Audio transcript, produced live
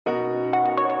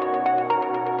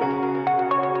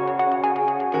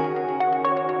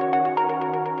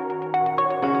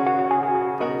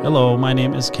Hello, my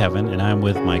name is Kevin, and I'm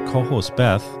with my co-host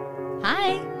Beth.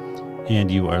 Hi.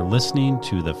 And you are listening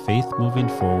to the Faith Moving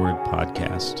Forward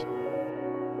podcast.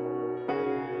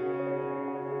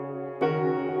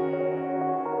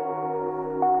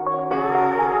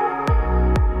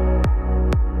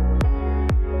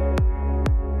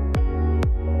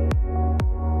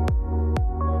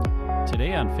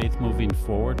 Today on Faith Moving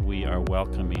Forward, we are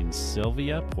welcoming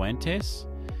Sylvia Puentes.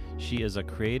 She is a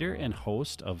creator and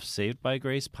host of Saved by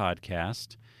Grace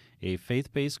podcast, a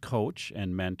faith-based coach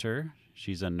and mentor.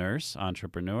 She's a nurse,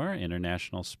 entrepreneur,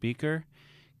 international speaker,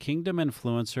 kingdom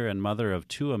influencer, and mother of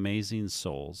two amazing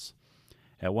souls.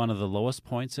 At one of the lowest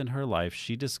points in her life,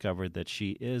 she discovered that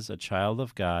she is a child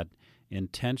of God,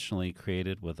 intentionally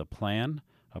created with a plan,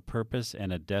 a purpose,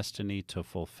 and a destiny to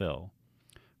fulfill.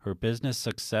 Her business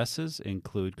successes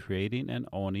include creating and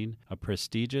owning a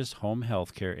prestigious home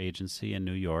healthcare agency in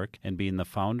New York and being the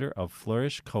founder of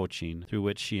Flourish Coaching, through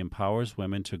which she empowers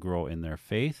women to grow in their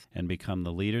faith and become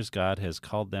the leaders God has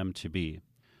called them to be.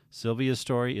 Sylvia's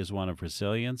story is one of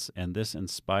resilience, and this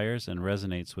inspires and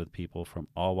resonates with people from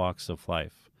all walks of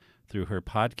life. Through her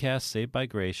podcast, Saved by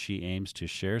Grace, she aims to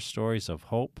share stories of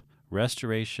hope,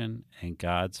 restoration, and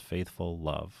God's faithful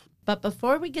love. But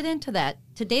before we get into that,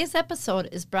 today's episode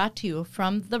is brought to you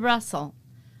from The Russell,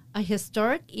 a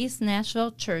historic East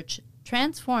Nashville church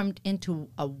transformed into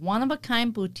a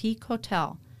one-of-a-kind boutique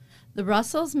hotel. The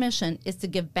Russell's mission is to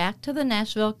give back to the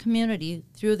Nashville community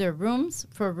through their Rooms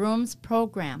for Rooms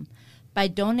program by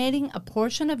donating a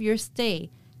portion of your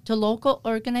stay to local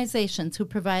organizations who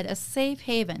provide a safe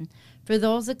haven for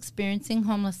those experiencing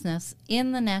homelessness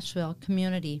in the Nashville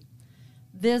community.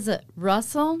 Visit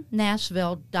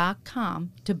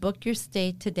russellnashville.com to book your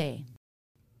stay today.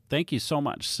 Thank you so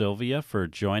much, Sylvia, for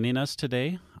joining us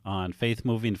today on Faith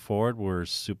Moving Forward. We're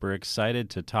super excited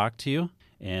to talk to you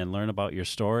and learn about your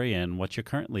story and what you're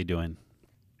currently doing.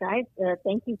 Guys,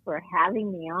 thank you for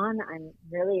having me on. I'm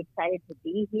really excited to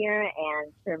be here.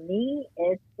 And for me,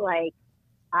 it's like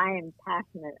I am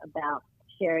passionate about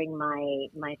sharing my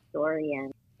story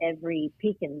and every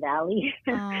peak and valley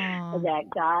that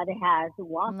God has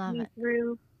walked me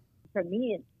through. For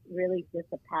me, it's really just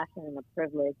a passion and a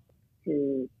privilege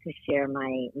to share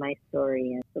my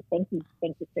story. And so thank you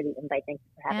for the invite. Thank you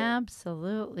for having me.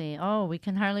 Absolutely. Oh, we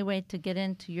can hardly wait to get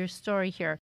into your story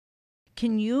here.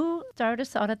 Can you start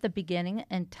us out at the beginning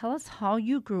and tell us how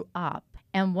you grew up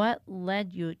and what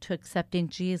led you to accepting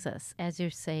Jesus as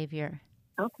your Savior?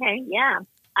 Okay, yeah.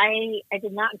 I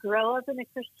did not grow up in a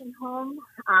Christian home.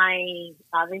 I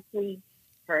obviously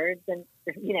heard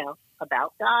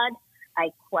about God.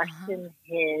 I questioned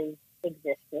his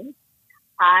existence.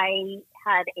 I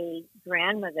had a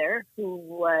grandmother who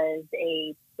was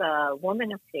a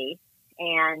woman of faith,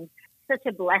 and such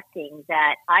a blessing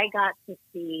that I got to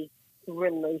see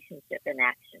relationship in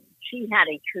action. She had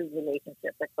a true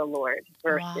relationship with the Lord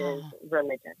versus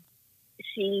religion.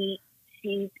 She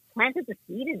planted the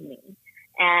seed in me.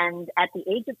 And at the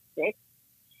age of 6,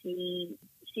 she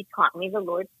taught me the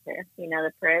Lord's Prayer,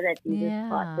 the prayer that Jesus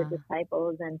taught the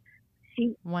disciples. And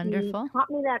she taught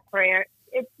me that prayer.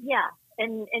 And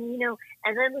as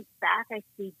I look back, I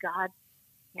see God's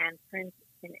handprint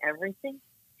in everything.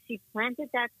 She planted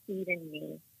that seed in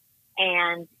me.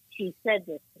 And she said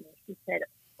this to me. She said,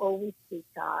 always seek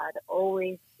God,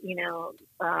 always,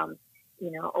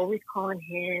 always call on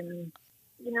him,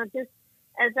 just.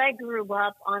 As I grew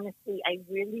up, honestly, I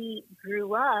really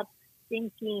grew up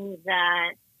thinking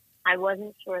that I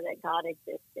wasn't sure that God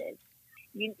existed.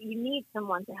 You need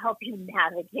someone to help you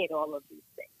navigate all of these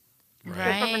things.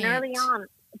 Right. So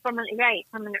from an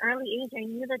early age, I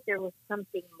knew that there was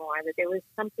something more, that there was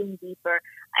something deeper,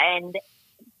 and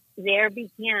there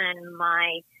began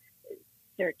my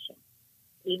searching.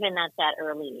 Even at that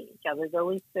early age, I was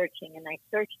always searching, and I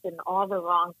searched in all the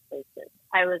wrong places.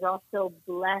 I was also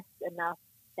blessed enough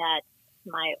that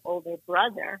my oldest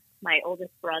brother,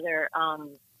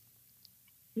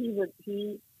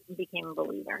 he became a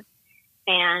believer,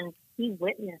 and he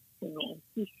witnessed to me.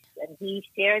 He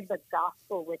shared the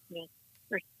gospel with me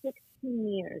for 16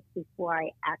 years before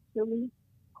I actually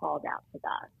called out to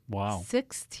God. Wow.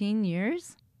 16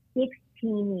 years?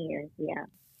 16 years, yeah.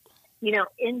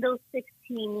 In those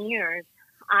 16 years,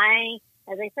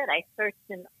 as I said, I searched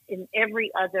in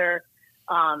every other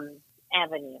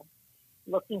avenue,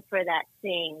 looking for that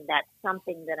thing, that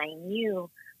something that I knew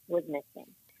was missing.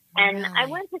 And Really? I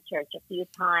went to church a few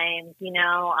times.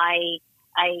 I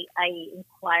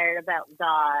inquired about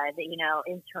God,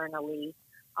 internally.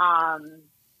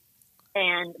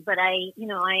 But I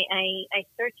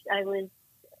searched. I was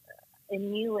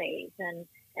in New Age and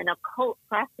occult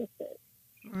practices.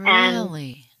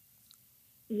 Really?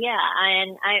 Yeah,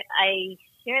 and I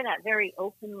share that very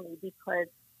openly because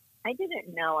I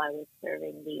didn't know I was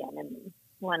serving the enemy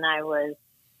when I was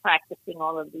practicing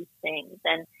all of these things.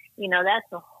 And,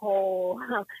 that's a whole,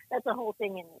 that's a whole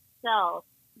thing in itself,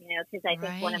 because I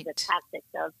think one of the tactics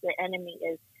of the enemy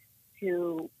is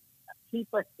to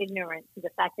keep us ignorant to the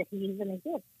fact that he even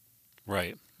exists.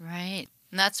 Right. Right.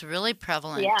 And that's really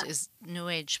prevalent is New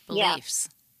Age beliefs.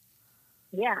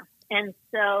 Yeah. And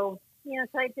so,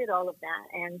 so I did all of that.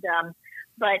 And,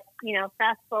 but,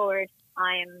 fast forward,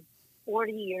 I'm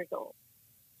 40 years old.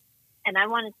 And I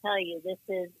want to tell you, this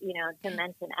is, to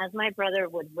mention, as my brother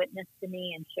would witness to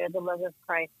me and share the love of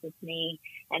Christ with me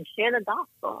and share the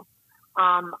gospel,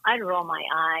 I'd roll my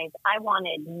eyes. I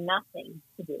wanted nothing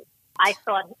to do. I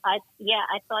thought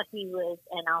he was,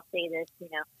 and I'll say this,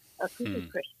 a cuckoo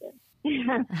Christian.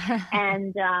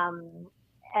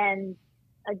 And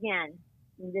again,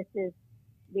 this is,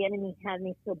 the enemy had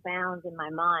me so bound in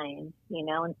my mind,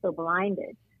 and so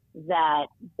blinded that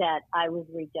I was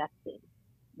rejecting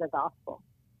the gospel.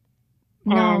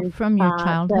 No, and from your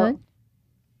childhood? So,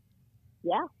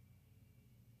 yeah.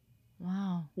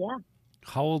 Wow. Yeah.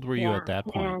 How old were you at that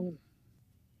point? And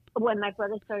when my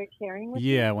brother started sharing with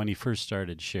me? Yeah, when he first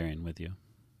started sharing with you.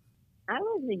 I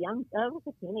was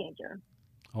a teenager.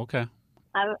 Okay.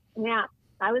 I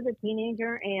was a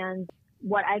teenager, and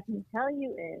what I can tell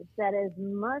you is that as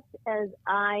much as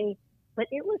but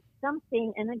it was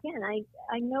something, and again,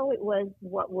 I know it was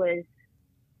what was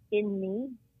in me,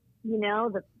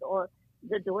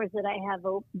 the doors that I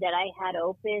had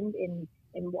opened in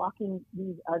walking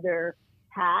these other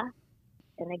paths.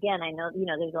 And again, I know,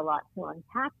 there's a lot to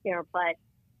unpack there, but,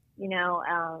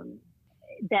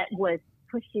 that was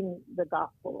pushing the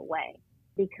gospel away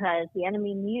because the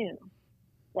enemy knew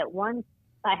that once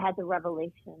I had the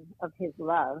revelation of his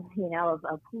love,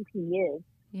 of who he is,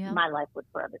 my life would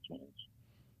forever change.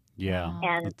 Yeah.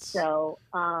 And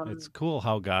it's cool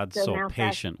how God's so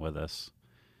patient with us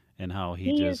and how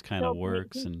he just kind of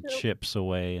works and chips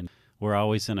away, and we're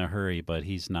always in a hurry, but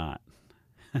he's not.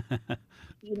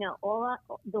 All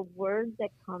the words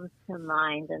that comes to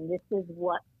mind, and this is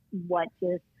what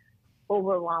just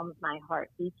overwhelms my heart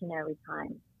each and every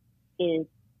time, is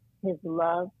his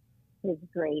love, his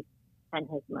grace, and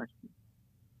his mercy.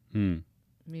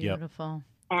 Beautiful.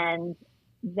 Yep. And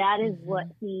that is what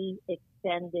he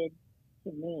extended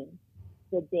to me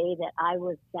the day that I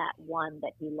was that one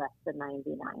that he left the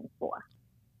 99 for.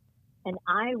 And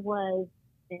I was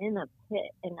in a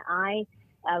pit, and I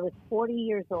was 40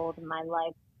 years old, and my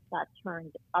life got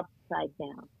turned upside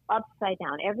down.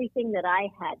 Everything that I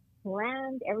had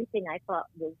planned, everything I thought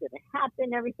was going to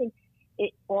happen, everything,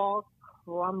 it all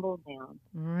crumbled down.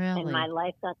 Really? And my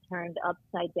life got turned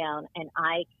upside down, and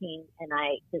I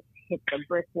just hit the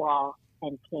brick wall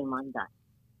and came undone.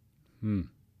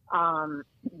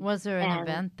 Was there an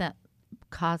event that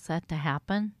caused that to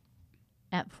happen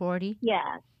at 40?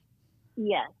 Yes.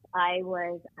 I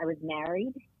was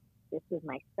married. This was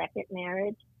my second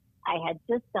marriage. I had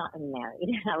just gotten married.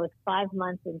 I was 5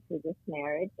 months into this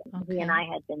marriage. Okay. He and I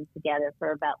had been together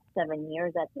for about 7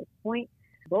 years at this point.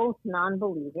 Both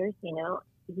non-believers,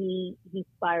 he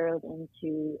spiraled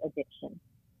into addiction.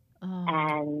 Oh.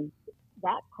 And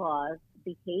that caused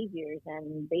behaviors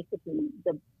and basically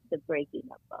the breaking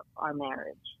up of our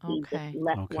marriage. He just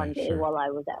left one day while I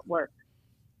was at work.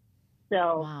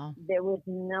 So there was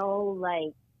no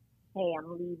hey,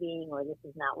 I'm leaving, or this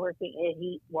is not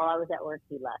working. While I was at work,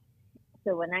 he left.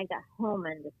 So when I got home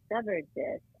and discovered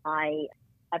this, I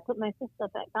put my fist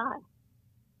up at God.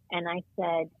 And I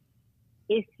said,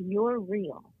 if you're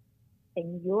real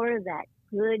and you're that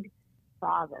good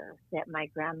father that my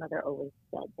grandmother always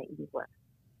said that you were,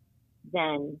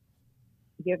 then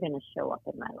you're going to show up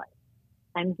in my life.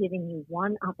 I'm giving you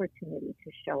one opportunity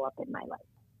to show up in my life.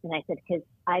 And I said, because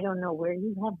I don't know where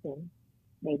you have been.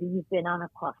 Maybe you've been on a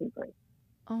coffee break.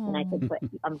 Oh. And I said, but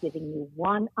I'm giving you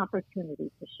one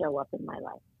opportunity to show up in my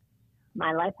life.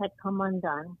 My life had come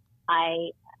undone. I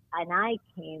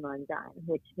came undone,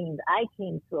 which means I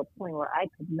came to a point where I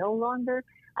could no longer.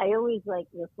 I always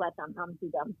reflect on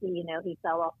Humpty Dumpty. He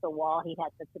fell off the wall. He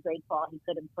had such a great fall. He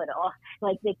couldn't put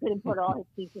they couldn't put all his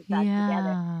pieces back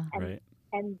together.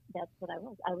 And that's what I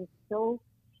was. I was so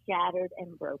shattered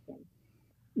and broken.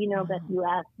 Beth, you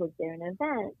asked, was there an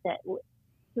event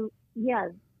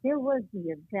there was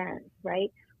the event,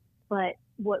 right? But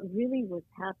what really was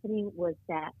happening was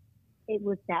that it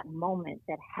was that moment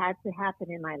that had to happen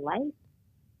in my life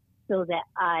so that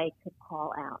I could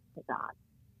call out to God.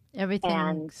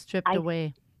 Everything stripped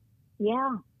away.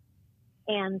 Yeah.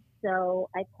 And so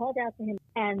I called out to him.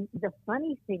 And the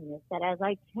funny thing is that as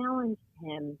I challenged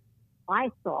him I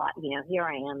thought, here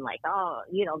I am like, oh,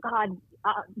 God,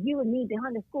 you and me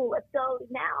behind the school, let's go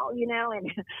now,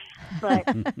 and, but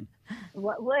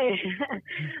what,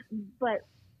 but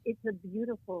it's a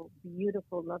beautiful,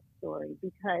 beautiful love story,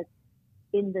 because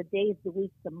in the days, the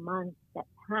weeks, the months that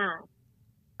passed,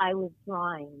 I was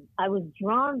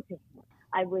drawn to him.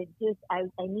 I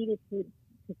needed to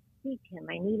seek him.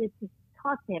 I needed to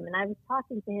talk to him. And I was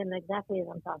talking to him exactly as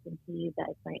I'm talking to you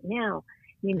guys right now.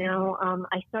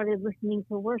 I started listening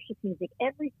to worship music,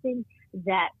 everything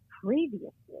that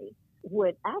previously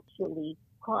would actually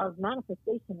cause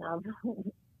manifestation of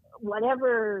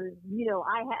whatever,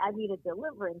 I needed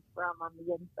deliverance from on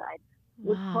the inside,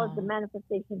 would cause the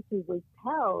manifestation to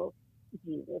repel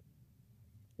Jesus.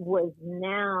 Was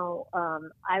now,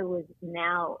 I was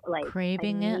now like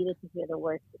craving I needed to hear the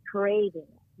words, craving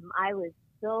it. I was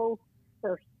so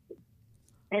thirsty,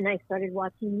 and I started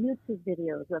watching YouTube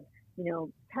videos of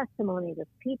testimonies of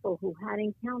people who had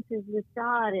encounters with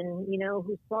God, and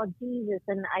who saw Jesus,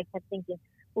 and I kept thinking,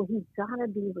 well, he's got to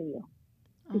be real,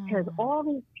 because all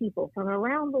these people from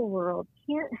around the world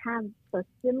can't have a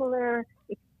similar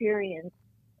experience.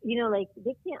 Like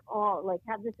they can't all like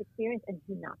have this experience and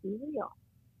he not be real.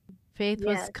 Faith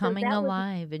was coming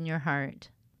alive in your heart.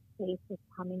 Faith was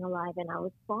coming alive, and I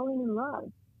was falling in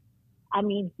love. I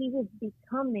mean, he was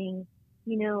becoming,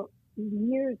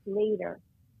 years later,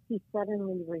 he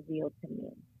suddenly revealed to me.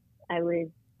 I was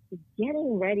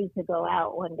getting ready to go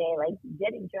out one day, like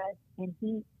getting dressed, and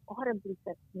he audibly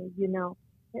said to me,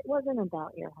 it wasn't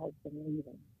about your husband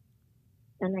leaving.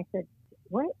 And I said,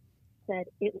 what? Said,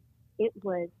 it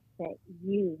was that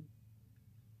you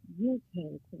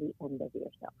came to the end of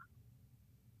yourself.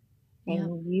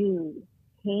 And you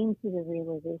came to the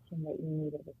realization that you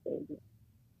needed a savior.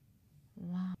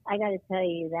 Wow. I got to tell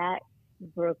you, that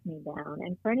broke me down.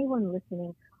 And for anyone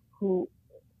listening who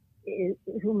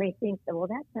may think that, well,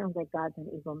 that sounds like God's an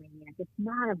egomaniac. It's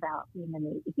not about being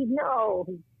an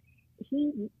egomaniac.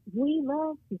 We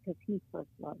love because he first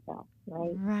loved us,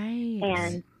 right? Right.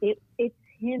 And it's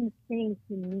him saying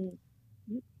to me,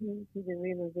 you came to the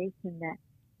realization that,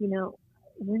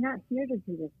 we're not here to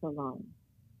do this alone.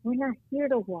 We're not here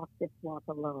to walk this walk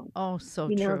alone. Oh, so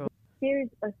true. There's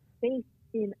a space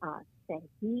in us that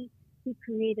he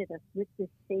created us with this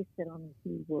space that only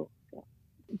he will fill.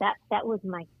 That was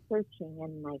my searching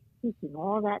and my seeking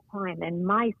all that time, and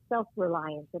my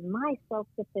self-reliance and my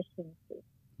self-sufficiency.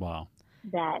 Wow.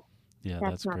 That's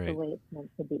not great. the way it's meant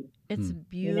to be. It's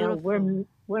beautiful.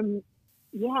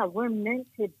 We're meant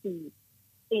to be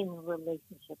in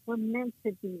relationship. We're meant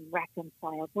to be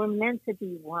reconciled. We're meant to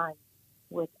be one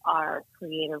with our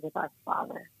Creator, with our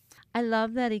Father. I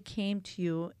love that he came to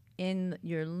you in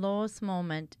your lowest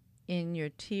moment, in your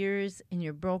tears, in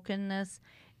your brokenness,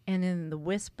 and in the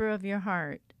whisper of your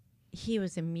heart. He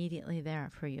was immediately there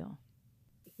for you.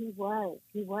 He was.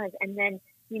 And then,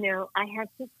 I had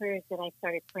two prayers that I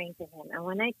started praying to him. And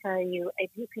when I tell you,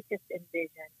 if you could just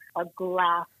envision a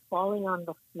glass falling on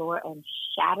the floor and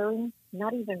shattering,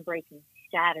 not even breaking,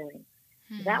 shattering,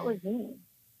 that was me.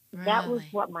 Really? That was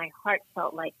what my heart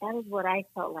felt like. That is what I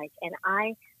felt like. And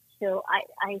I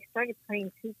started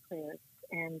praying two prayers.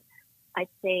 And I'd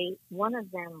say one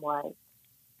of them was,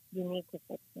 you need to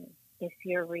fix me. If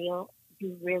you're real,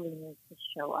 you really need to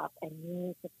show up, and you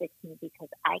need to fix me, because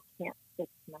I can't fix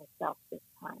myself this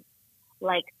time.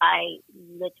 Like, I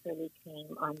literally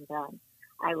came undone.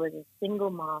 I was a single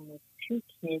mom with two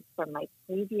kids from my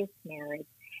previous marriage,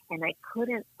 and I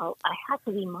had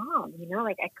to be mom,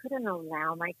 I couldn't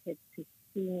allow my kids to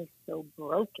see me so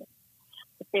broken.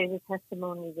 But there's a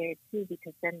testimony there too,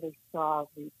 because then they saw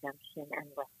redemption and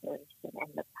restoration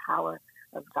and the power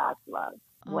of God's love.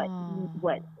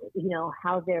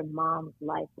 How their mom's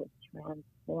life was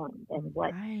transformed, and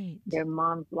what their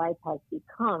mom's life has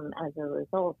become as a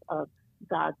result of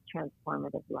God's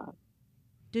transformative love.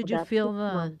 Did you feel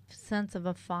the sense of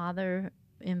a father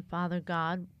in Father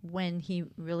God when he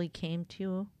really came to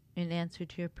you in answer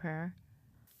to your prayer?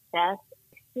 That's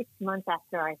 6 months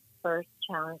after I first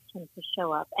challenged him to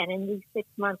show up. And in these 6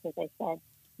 months, as I said,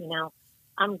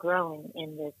 I'm growing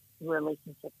in this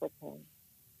relationship with him.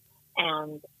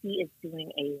 And he is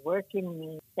doing a work in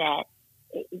me that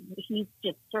he's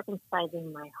just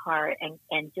circumcising my heart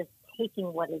and just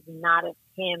taking what is not of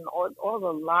him, all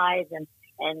the lies and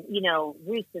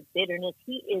roots of bitterness.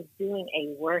 He is doing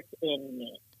a work in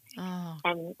me. Oh,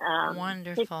 and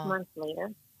wonderful. 6 months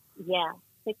later,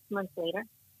 6 months later,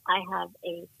 I have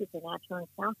a supernatural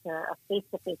encounter, a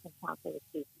face-to-face encounter with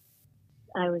Jesus.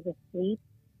 I was asleep.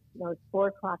 It was 4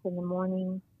 o'clock in the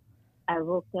morning. I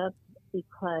woke up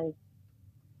because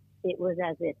it was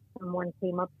as if someone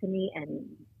came up to me and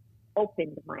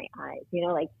opened my eyes,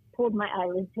 like pulled my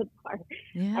eyelids apart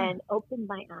Yeah. and opened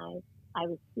my eyes. I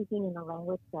was speaking in a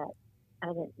language that I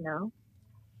didn't know.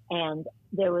 And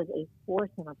there was a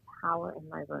force and a power in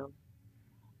my room.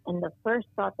 And the first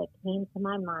thought that came to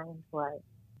my mind was,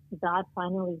 God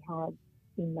finally had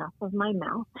enough of my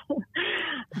mouth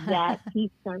that he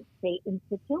sent Satan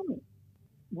to kill me.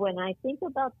 When I think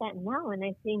about that now, and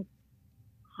I think,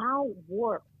 how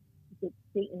warped did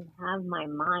Satan have my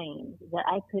mind that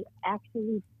I could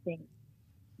actually think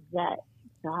that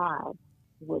God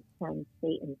would send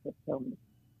Satan to kill me.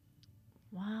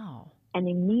 Wow. And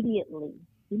immediately,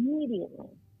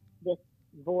 this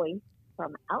voice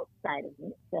from outside of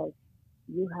me says,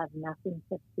 you have nothing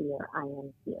to fear, I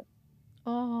am here.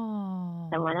 Oh.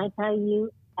 And when I tell you,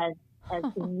 as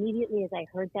immediately as I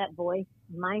heard that voice,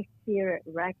 my spirit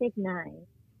recognized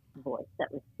the voice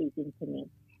that was speaking to me.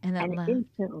 And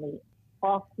instantly,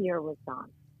 all fear was gone.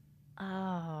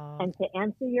 Oh. And to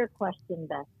answer your question,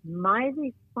 Beth, my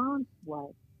response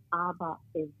was, Abba,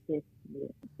 is this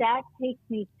you? That takes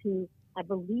me to, I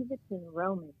believe it's in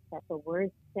Romans that the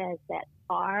word says that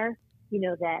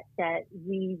that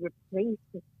we replace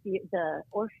the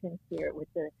orphan spirit with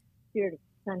the spirit of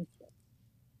sonship.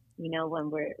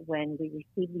 When we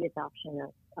receive the adoption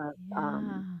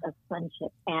of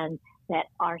sonship, and that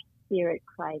our spirit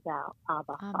cries out,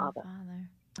 Abba, Father.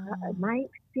 My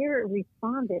spirit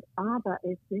responded, Abba,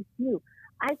 is this you?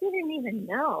 I didn't even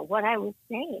know what I was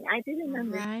saying. I didn't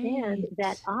understand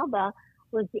that Abba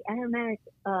was the Aramaic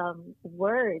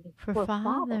word for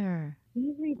Father.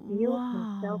 He revealed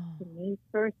himself to me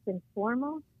first and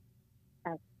foremost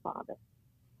as Father.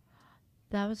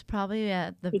 That was probably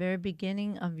at the very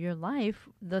beginning of your life.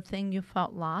 The thing you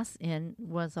felt lost in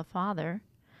was a father.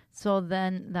 So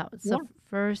then that was the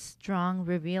first strong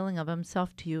revealing of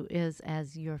himself to you is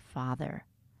as your father.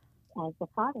 As the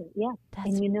Father, yes. That's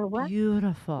and you know what?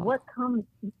 Beautiful. What comes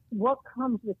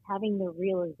with having the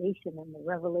realization and the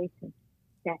revelation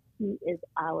that he is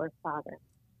our Father?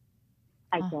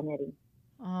 Identity.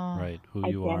 Oh. Right, who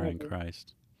you are in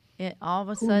Christ. It all of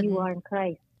a sudden. Who you are in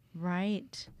Christ.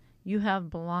 Right. You have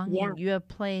belonging. You have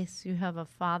place. You have a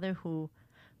Father who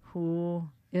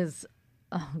is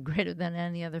greater than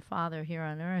any other father here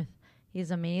on earth.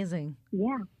 He's amazing.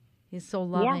 Yeah. He's so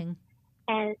loving.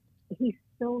 Yeah. And he's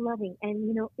so loving.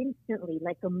 And, instantly,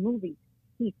 like a movie,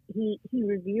 he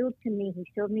revealed to me, he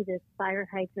showed me this fire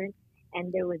hydrant,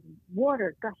 and there was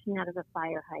water gushing out of the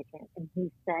fire hydrant. And he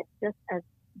said, just as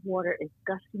water is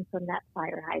gushing from that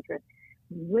fire hydrant,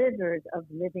 rivers of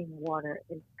living water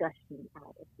is gushing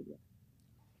out of you.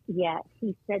 Yet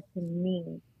he said to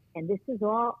me, and this is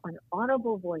all an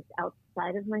audible voice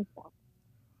outside of myself,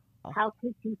 how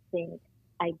could you think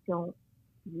I don't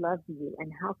love you?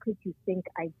 And how could you think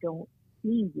I don't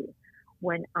see you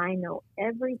when I know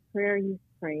every prayer you've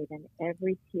prayed and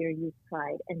every tear you've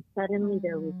cried? And suddenly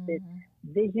there was this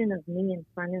vision of me in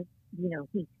front of,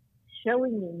 he's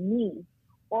showing me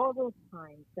all those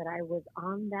times that I was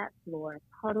on that floor,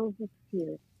 puddles of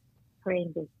tears,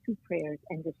 praying those two prayers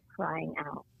and just crying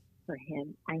out for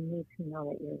him. I need to know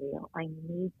that you're real. I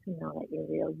need to know that you're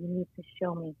real. You need to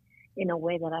show me in a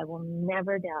way that I will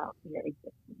never doubt your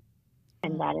existence.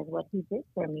 And that is what he did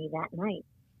for me that night.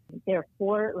 There are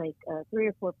 3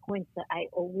 or 4 points that I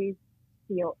always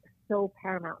feel so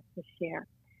paramount to share.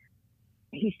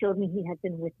 He showed me he had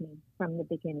been with me from the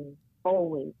beginning,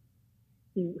 always.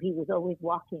 He was always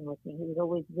walking with me. He was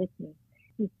always with me.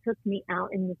 He took me out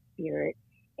in the spirit,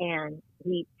 and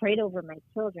he prayed over my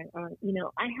children.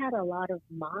 I had a lot of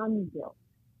mom guilt.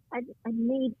 I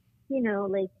made,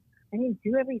 I didn't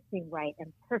do everything right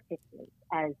and perfectly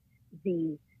as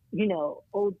the,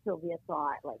 old Sylvia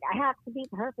thought. Like, I have to be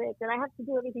perfect and I have to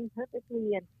do everything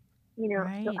perfectly. And,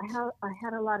 so I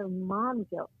had a lot of mom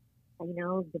guilt,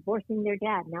 divorcing their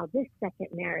dad. Now this second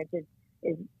marriage is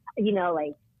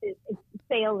it's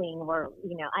failing, or,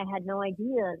 I had no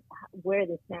idea where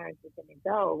this marriage was going to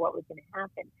go or what was going to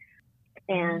happen.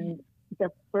 And the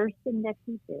first thing that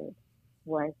he did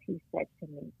was he said to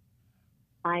me,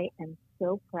 I am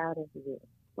so proud of you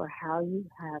for how you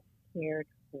have cared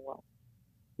for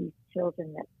these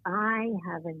children that I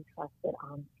have entrusted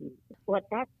onto you. What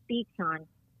that speaks on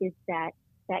is that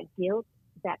guilt,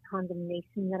 that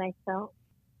condemnation that I felt,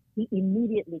 he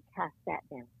immediately cast that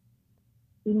down.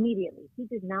 Immediately. He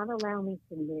did not allow me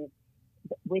to live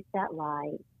with that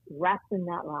lie, wrapped in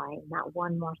that lie, not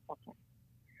one more second.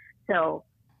 So,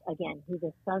 again, who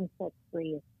the Son sets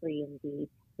free is free indeed.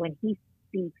 When he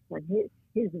speaks, when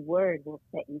his word will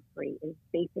set you free, is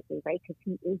basically, right? Because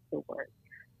he is the word.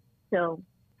 So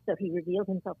he revealed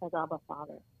himself as Abba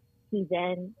Father. he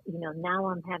then, now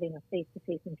I'm having a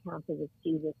face-to-face encounter with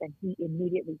Jesus, and he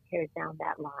immediately tears down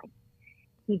that lie.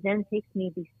 He then takes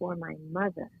me before my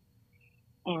mother,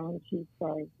 and he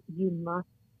says, you must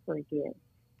forgive.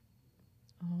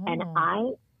 Oh. And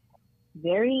I,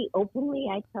 very openly,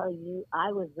 I tell you,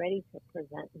 I was ready to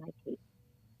present my case.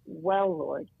 Well,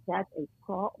 Lord, that's a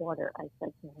tall order, I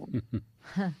said to him.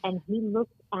 And he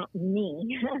looked at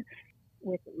me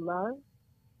with love,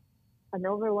 an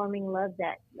overwhelming love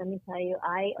that, let me tell you,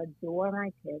 I adore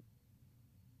my kids,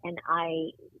 and I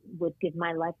would give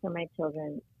my life for my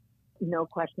children, no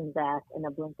questions asked, in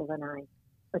a blink of an eye.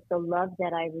 But the love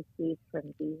that I received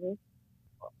from Jesus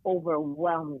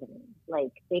overwhelmed me.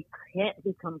 Like, it can't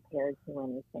be compared to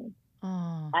anything.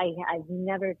 Oh. I've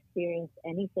never experienced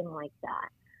anything like that.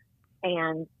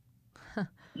 And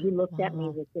he looked at me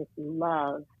with this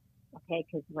love, okay,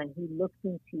 because when he looks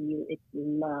into you, it's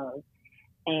love.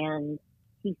 And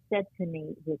he said to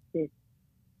me with this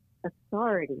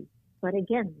authority, but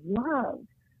again, love,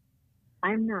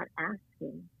 I'm not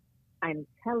asking, I'm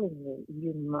telling you,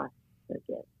 you must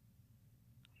forgive.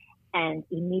 And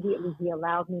immediately he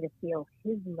allowed me to feel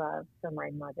his love for my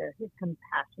mother, his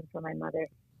compassion for my mother.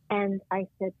 And I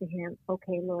said to him,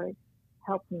 okay, Lord,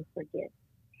 help me forgive.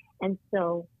 And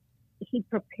so he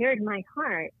prepared my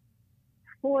heart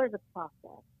for the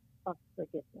process of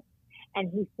forgiveness.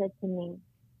 And he said to me,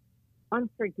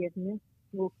 unforgiveness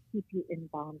will keep you in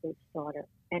bondage, daughter.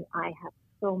 And I have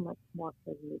so much more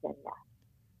for you than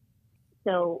that.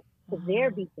 So there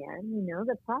began,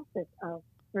 the process of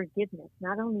forgiveness,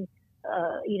 not only,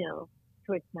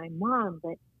 towards my mom,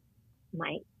 but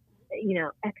my,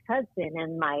 ex-husband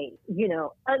and my,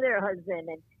 other husband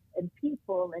and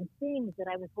people and things that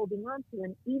I was holding on to,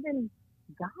 and even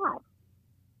God.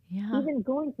 Yeah. Even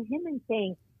going to him and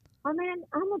saying, oh man,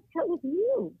 I'm upset with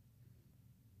you.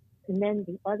 And then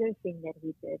the other thing that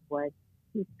he did was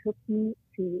he took me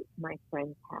to my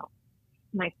friend's house.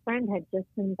 My friend had just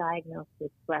been diagnosed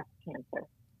with breast cancer.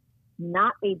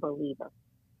 Not a believer.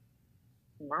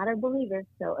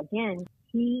 So again,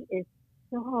 he is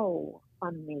so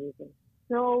amazing,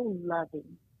 so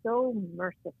loving, so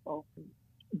merciful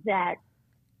that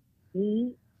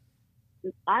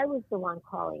I was the one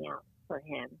calling out for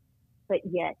him, but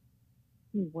yet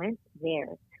he went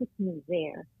there, took me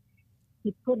there.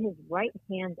 He put his right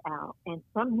hand out, and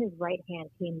from his right hand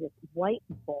came this white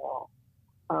ball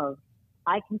of,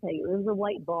 I can tell you, it was a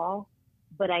white ball,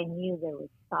 but I knew there was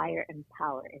fire and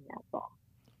power in that ball.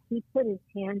 He put his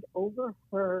hand over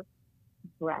her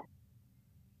breast,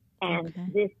 and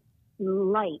this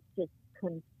light just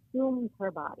consumed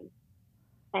her body.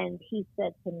 And he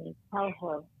said to me, tell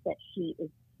her that she is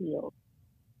healed.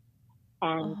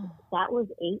 And that was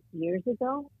 8 years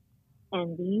ago.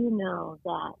 And do you know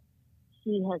that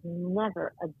she has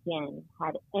never again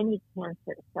had any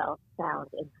cancer cells found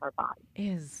in her body?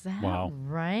 Is that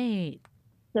right?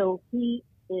 So he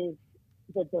is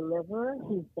the deliverer.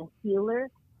 He's the healer.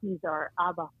 He's our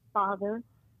Abba Father.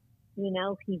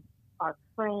 He's our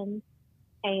friend.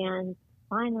 And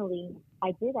finally,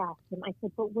 I did ask him, I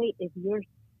said, but wait, if you're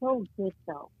so good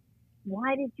though,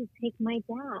 why did you take my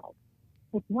dad?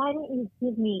 Like, why didn't you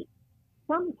give me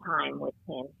some time with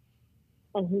him?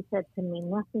 And he said to me,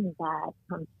 nothing bad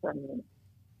comes from me.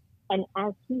 And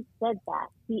as he said that,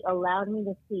 he allowed me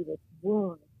to see this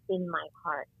wound in my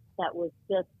heart that was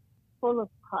just full of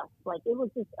pus. Like, it was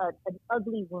just an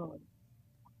ugly wound.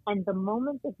 And the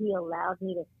moment that he allowed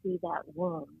me to see that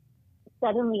wound,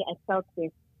 suddenly I felt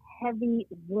this heavy,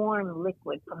 warm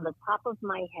liquid from the top of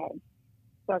my head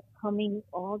start coming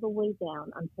all the way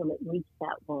down until it reached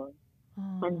that wound.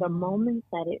 And the moment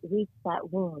that it reached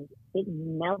that wound, it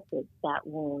melted that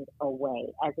wound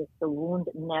away as if the wound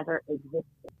never existed.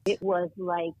 It was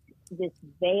like this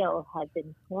veil had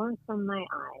been torn from my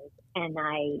eyes, and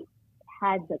I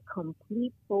had the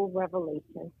complete full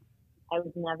revelation. I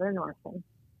was never an orphan.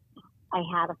 I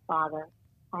had a father.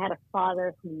 I had a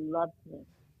father who loved me.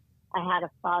 I had a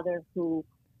father who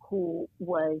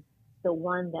was the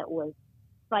one that was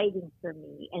fighting for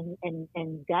me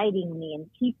and guiding me and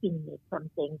keeping me from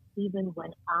things, even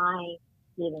when I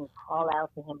didn't call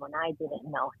out to him, when I didn't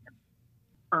know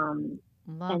him.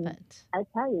 Love it. I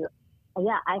tell you,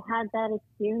 I had that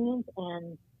experience,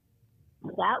 and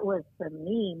that was for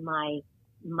me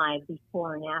my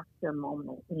before and after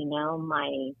moment,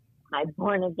 my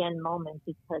born again moment,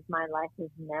 because my life was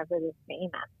never the same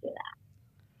after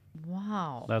that.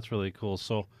 Wow. That's really cool.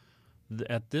 So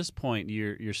at this point,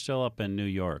 you're still up in New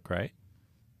York, right?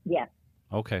 Yes.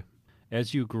 Okay.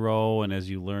 As you grow and as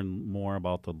you learn more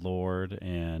about the Lord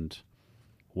and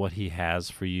what he has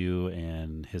for you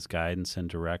and his guidance and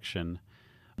direction,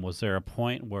 Was there a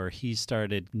point where he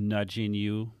started nudging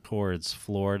you towards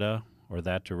Florida or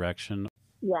that direction?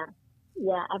 Yeah,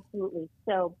 absolutely.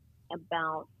 So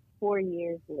about 4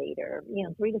 years later,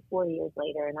 3 to 4 years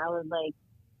later, and I was like,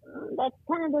 that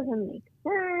kind of doesn't make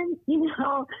sense, I'm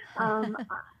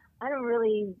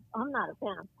not a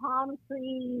fan of palm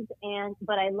trees,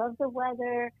 but I love the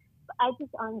weather. I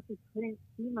just honestly couldn't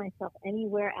see myself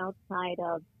anywhere outside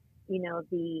of,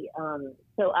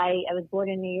 so I was born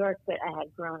in New York, but I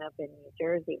had grown up in New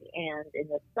Jersey and in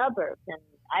the suburbs, and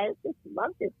I just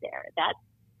loved it there.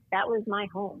 That was my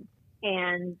home.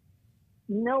 And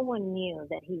no one knew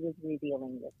that he was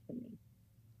revealing this to me,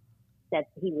 that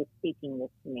he was speaking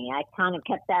this to me. I kind of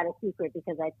kept that a secret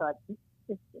because I thought,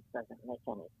 this just doesn't make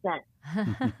any sense.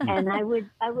 And I would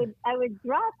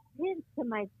drop hints to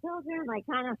my children, like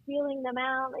kind of feeling them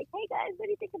out, like, hey guys, what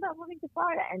do you think about moving to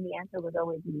Florida? And the answer was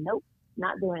always, nope,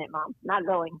 not doing it, Mom, not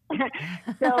going.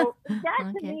 So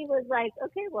that to me was like,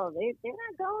 okay, well, they're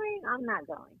not going, I'm not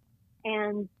going.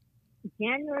 And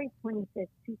January 25th,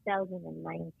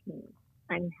 2019,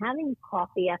 I'm having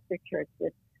coffee after church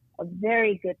with a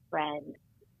very good friend.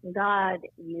 God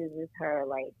uses her,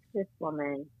 like this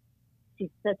woman.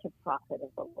 She's such a prophet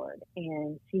of the Lord.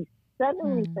 And she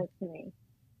suddenly says to me,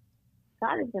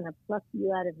 God is going to pluck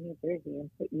you out of New Jersey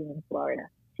and put you in Florida.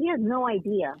 She has no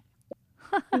idea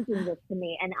speaking this to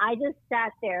me. And I just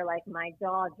sat there like my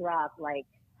jaw dropped. Like,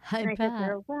 and I said to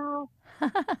her, well,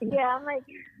 yeah, I'm like,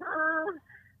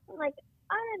 I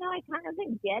don't know. I kind of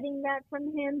been getting that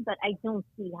from him, but I don't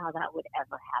see how that would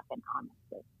ever happen,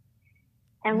 honestly.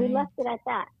 And we left it at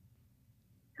that.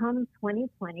 Come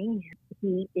 2020,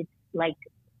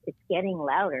 it's getting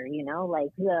louder,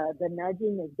 like the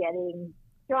nudging is getting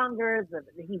stronger.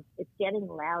 It's getting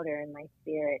louder in my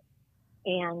spirit.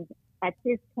 And at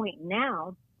this point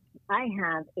now, I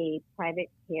have a private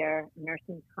care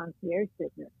nursing concierge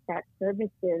business that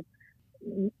services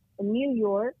New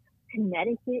York,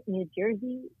 Connecticut, New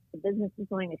Jersey. The business is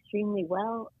going extremely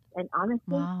well. And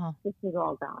honestly, This was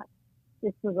all God.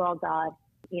 This was all God.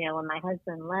 When my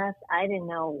husband left, I didn't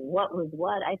know what was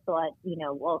what. I thought,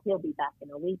 well, he'll be back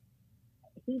in a week.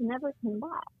 He never came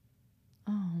back.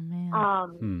 Oh, man.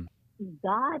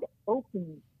 God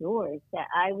opened doors that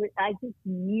I just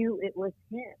knew it was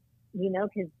him,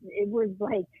 because it was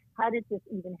like, how did this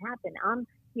even happen?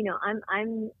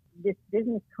 This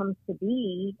business comes to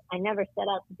be. I never set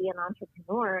out to be an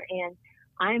entrepreneur, and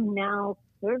I'm now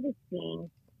servicing,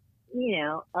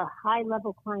 a high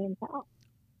level clientele.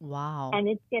 Wow. And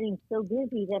it's getting so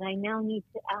busy that I now need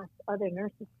to ask other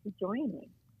nurses to join me.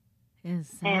 Is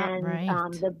that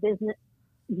right? The business,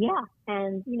 yeah.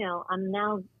 And, I'm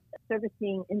now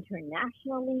servicing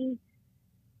internationally.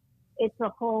 It's a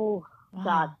whole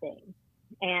God thing.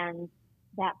 And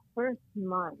that first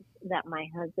month that my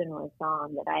husband was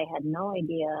gone, that I had no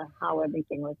idea how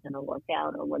everything was going to work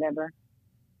out or whatever,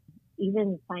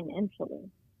 even financially,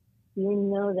 you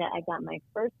know that I got my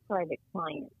first private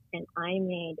client and I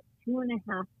made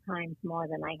 2.5 times more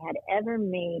than I had ever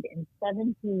made in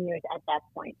 17 years at that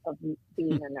point of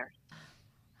being a nurse.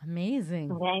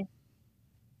 Amazing. Okay.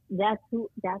 That's who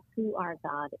our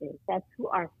God is. That's who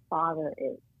our Father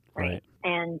is. Right.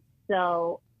 And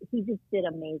so he just did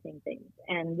amazing things.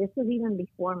 And this was even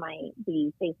before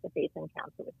the face-to-face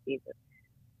encounter with Jesus.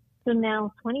 So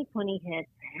now 2020 hits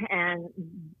and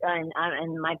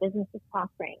my business is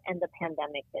prospering and the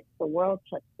pandemic hits. The world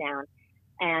shuts down.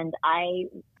 And I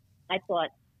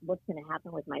thought, what's going to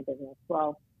happen with my business?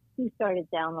 Well, he started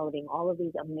downloading all of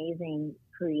these amazing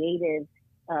creative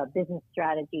business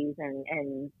strategies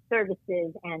and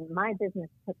services, and my business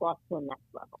took off to a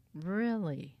next level.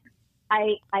 Really?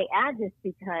 I add this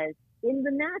because in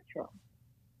the natural,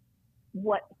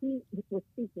 what he was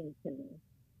speaking to me,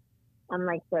 I'm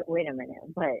like, but wait a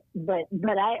minute, but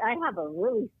I have a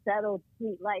really settled,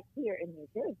 sweet life here in New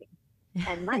Jersey,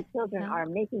 and my children are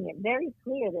making it very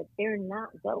clear that they're not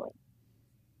going.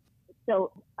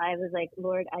 So I was like,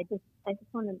 Lord, I just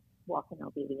want to walk in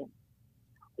obedience.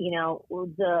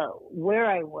 Where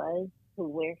I was to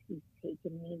where he's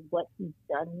taken me, what he's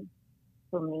done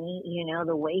for me,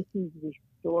 the way he's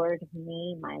restored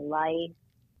me, my life.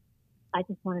 I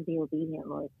just want to be obedient,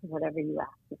 Lord, to whatever you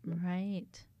ask of me.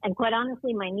 Right. And quite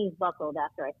honestly, my knees buckled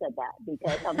after I said that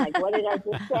because I'm like, what did I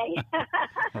just say?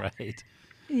 Right.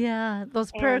 Yeah,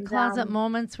 those prayer closet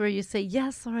moments where you say,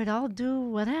 "Yes, Lord, I'll do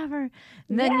whatever,"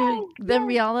 and then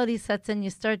reality sets in. You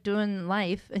start doing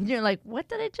life, and you're like, "What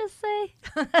did I just say?"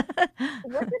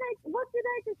 What did I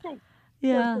just say?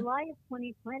 Yeah. So July of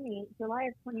 2020,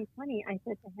 I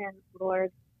said to him,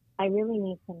 Lord, I really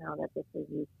need to know that this is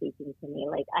you speaking to me.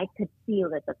 Like I could feel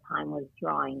that the time was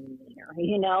drawing near,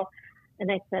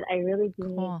 And I said, I really do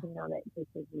Cool. need to know that this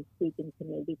is you speaking to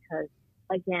me because,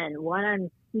 again, what I'm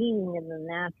seeing in the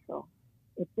natural,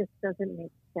 it just doesn't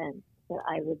make sense that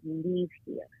I would leave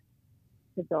here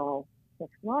to go to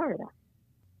Florida.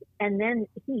 And then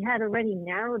he had already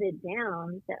narrowed it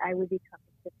down that I would be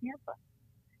coming to Tampa.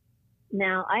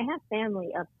 Now, I have family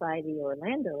up by the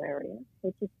Orlando area,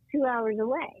 which is 2 hours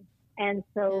away. And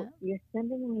so you're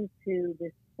sending me to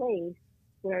this place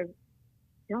where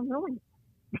I don't know anything.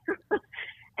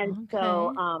 And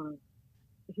so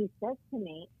he says to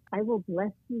me, I will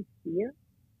bless you here,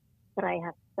 but I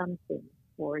have something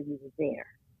for you there.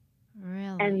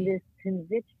 Really? And this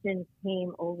conviction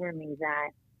came over me that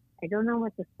I don't know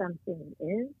what the something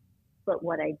is, but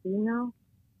what I do know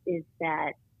is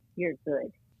that you're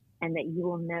good and that you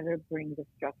will never bring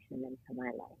destruction into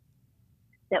my life.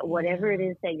 That whatever it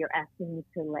is that you're asking me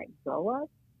to let go of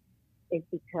is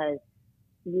because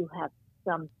you have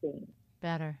something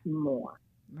better, more.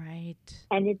 Right.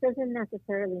 And it doesn't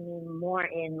necessarily mean more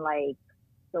in like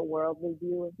the worldly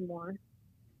view of more.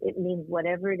 It means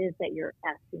whatever it is that you're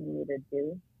asking me to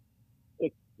do,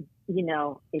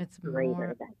 it's greater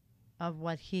more than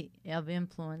of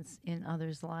influence in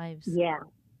others' lives.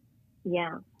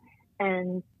 Yeah.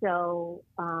 And so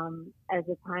as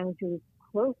the time drew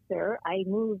closer, I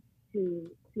moved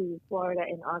to Florida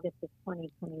in August of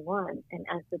 2021. And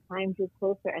as the time drew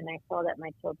closer and I saw that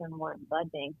my children weren't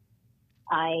budging,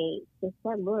 I just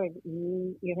said, Lord,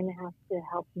 you're going to have to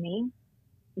help me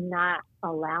not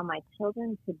allow my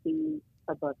children to be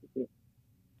above you,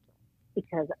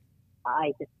 because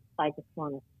I just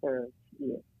want to serve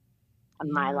you.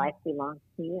 My life belongs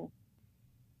to you.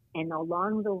 And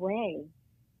along the way,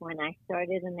 when I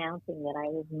started announcing that I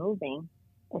was moving,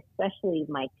 especially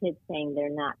my kids saying they're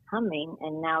not coming,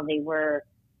 and now they were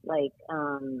like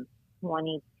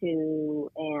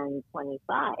 22 and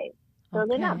 25. So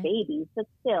they're not babies, but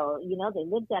still, they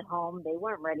lived at home. They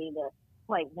weren't ready to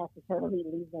quite necessarily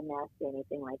leave the nest or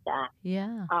anything like that.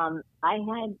 Yeah. I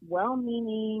had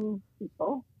well-meaning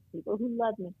people who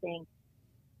loved me saying,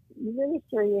 you really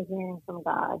sure you're hearing from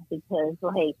God? Because,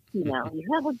 you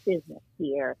have a business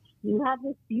here. You have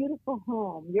this beautiful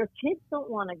home. Your kids don't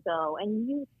want to go.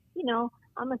 And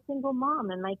I'm a single mom,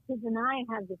 and my kids and I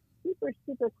have this super,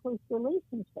 super close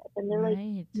relationship. And they're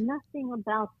like, nothing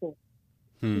about this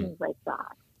seems like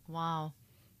God. Wow.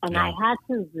 And I had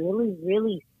to really,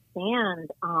 really stand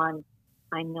on,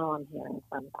 I know I'm hearing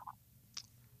from God.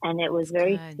 And it was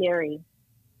very scary.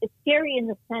 It's scary in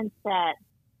the sense that,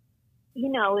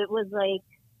 it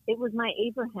was my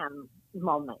Abraham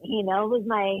moment,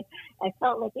 I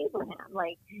felt like Abraham,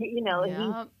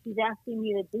 he's asking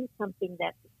me to do something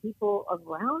that the people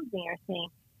around me are saying,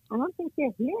 I don't think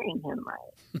they're hearing him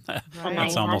right.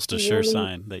 That's almost a sure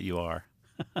sign that you are.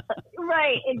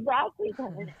 Right, exactly.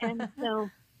 And so,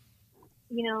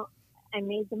 I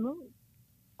made the move.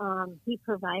 He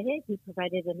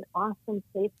provided an awesome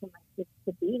place for my kids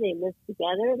to be. They live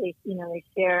together. They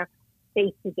share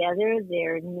space together.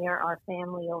 They're near our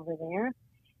family over there.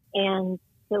 And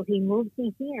so he moved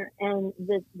me here. And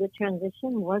the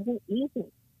transition wasn't easy.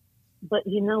 But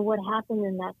you know what happened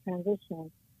in that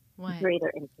transition? What? Greater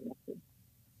intimacy.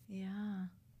 Yeah,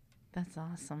 that's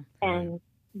awesome. And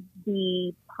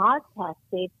the podcast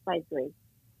Saved by Grace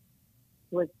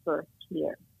was birthed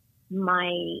here.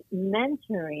 My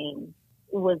mentoring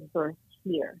was birthed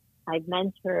here. I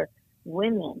mentor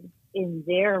women in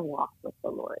their walk with the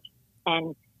Lord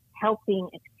and helping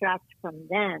extract from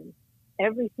them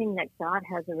everything that God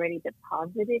has already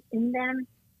deposited in them,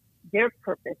 their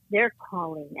purpose, their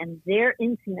calling, and their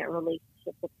intimate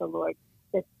relationship with the Lord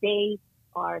that they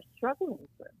are struggling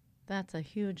through. That's a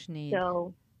huge need.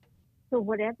 So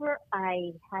whatever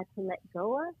I had to let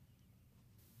go of,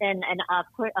 and of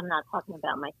course I'm not talking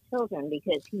about my children,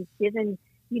 because he's given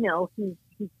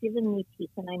me peace,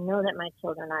 and I know that my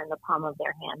children are in the palm of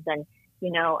their hands, and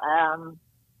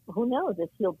who knows if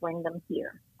he'll bring them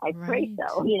here. I pray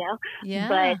so,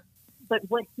 Yeah. But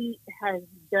what he has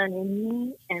done in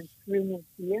me and through me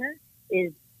here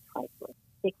is priceless.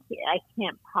 I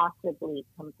can't possibly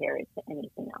compare it to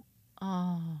anything else.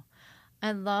 Oh,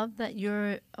 I love that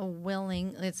you're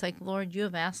willing. It's like, Lord, you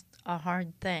have asked a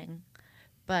hard thing,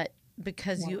 but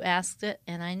because you asked it,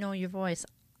 and I know your voice,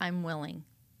 I'm willing.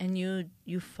 And you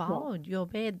followed, you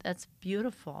obeyed. That's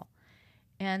beautiful.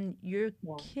 And your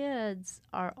kids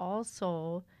are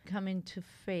also coming to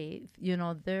faith,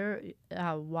 their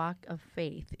walk of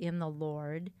faith in the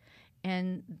Lord.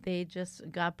 And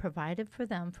God provided for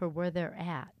them for where they're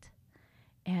at.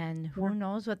 And who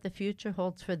knows what the future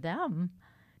holds for them.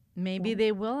 Maybe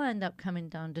they will end up coming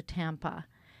down to Tampa.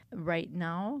 Right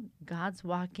now, God's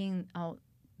walking out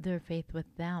their faith with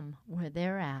them where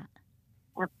they're at.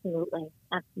 Absolutely,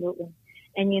 absolutely.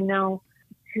 And you know,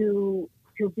 to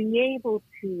be able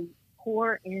to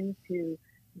pour into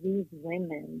these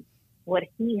women what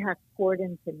he has poured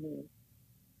into me,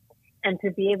 and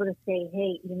to be able to say,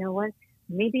 hey, you know what?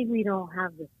 Maybe we don't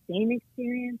have the same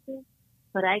experiences,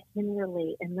 but I can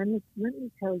relate. And let me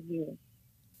tell you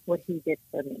what he did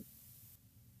for me.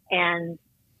 And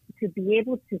to be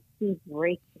able to see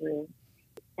breakthrough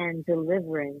and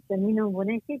deliverance. And you know, when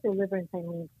I say deliverance, I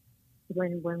mean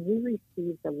when we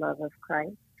receive the love of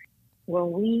Christ,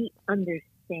 when we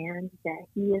understand that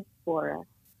he is for us,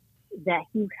 that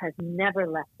he has never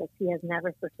left us, he has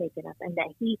never forsaken us, and that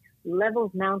he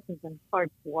levels mountains and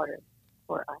parts waters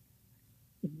for us.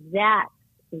 That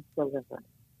is deliverance.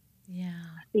 Yeah.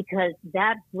 Because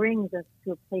that brings us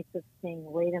to a place of saying,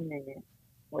 wait a minute.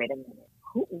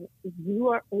 Who, you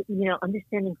are, you know,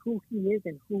 understanding who he is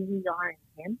and who we are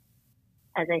in him.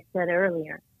 As I said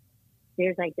earlier,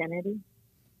 there's identity,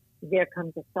 there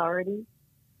comes authority,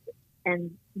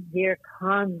 and there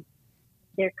comes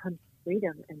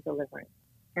freedom and deliverance.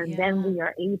 And then we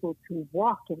are able to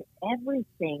walk in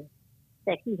everything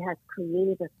that he has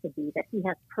created us to be, that he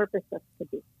has purposed us to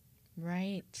be.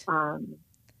 Right.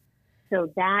 So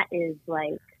that is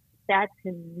like, that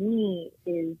to me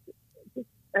is, just,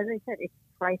 as I said, it's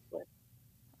priceless.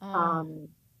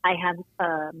 I have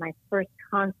my first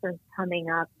conference coming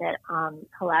up that I'm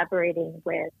collaborating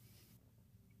with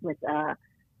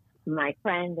my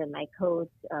friend and my coach,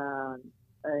 a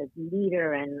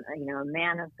leader and, you know, a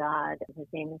man of God. His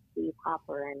name is Steve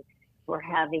Hopper, and we're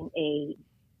having a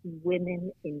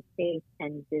Women in Faith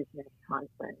and Business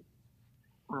conference,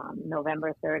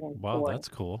 November 3rd and 4th. Wow, that's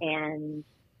cool. And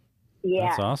yeah,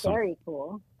 that's awesome. Very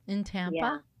cool. In Tampa?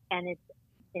 Yeah, and it's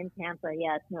in Tampa.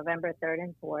 Yeah, it's November 3rd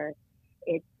and 4th.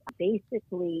 It's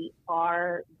basically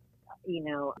our, you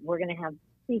know, we're going to have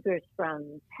speakers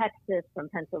from Texas, from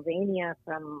Pennsylvania,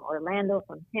 from Orlando,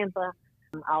 from Tampa.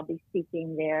 I'll be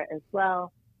speaking there as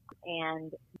well.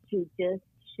 And to just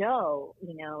show,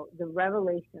 you know, the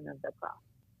revelation of the cross,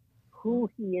 who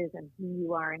he is and who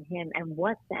you are in him, and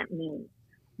what that means,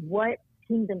 what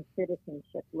kingdom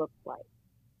citizenship looks like,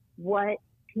 what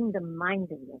kingdom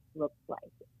mindedness looks like.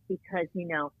 Because, you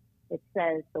know, it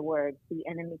says the word, the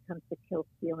enemy comes to kill,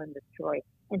 steal, and destroy.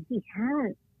 And he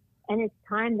has. And it's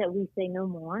time that we say no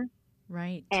more.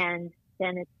 Right. And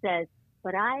then it says,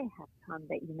 but I have come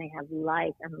that you may have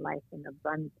life and life in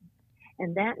abundance.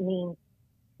 And that means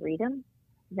freedom.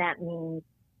 That means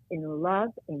in love,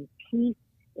 in peace,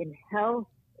 in health,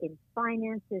 in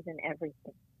finances, and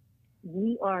everything.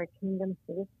 We are kingdom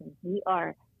citizens. We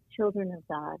are children of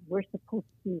God. We're supposed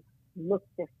to look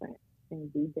different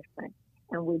and be different.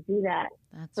 And we do that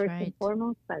first and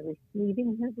foremost by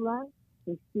receiving his love,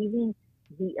 receiving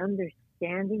the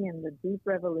understanding and the deep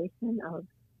revelation of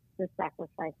the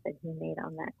sacrifice that he made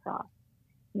on that cross.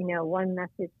 You know, one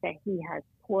message that he has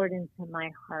poured into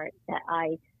my heart that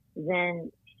I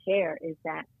then share is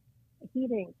that he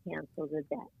didn't cancel the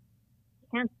debt.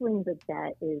 Canceling the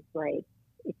debt is like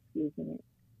excusing it.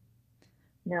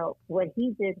 No, what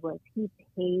he did was he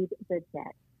paid the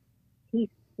debt. He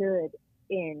stood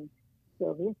in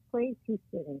Sylvia's place, he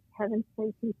stood in Kevin's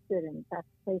place, he stood in Beth's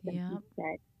place, and he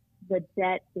said, the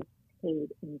debt is paid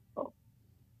in full.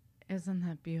 Isn't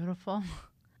that beautiful?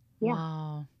 Yeah.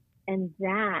 Wow. And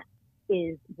that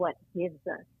is what gives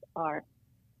us our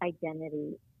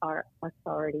identity, our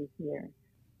authority here.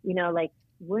 You know, like,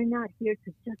 we're not here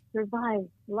to just survive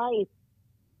life.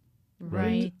 Right.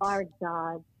 We are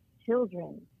God's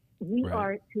children. We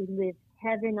are to live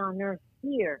heaven on earth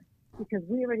here, because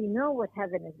we already know what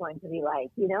heaven is going to be like,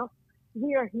 you know?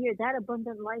 We are here. That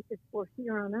abundant life is for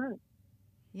here on earth.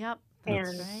 Yep. That's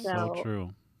and so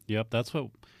true. Yep, that's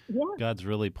what God's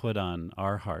really put on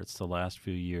our hearts the last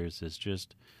few years, is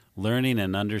just learning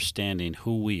and understanding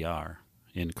who we are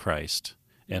in Christ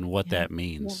and what that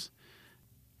means.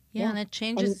 Yeah, and it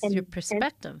changes your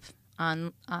perspective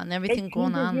on everything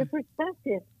going on. Your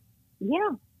perspective.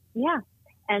 Yeah.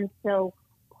 And so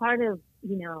part of,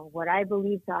 you know, what I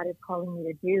believe God is calling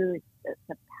me to do is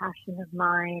the passion of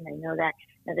mine. I know that,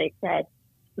 as I said,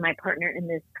 my partner in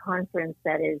this conference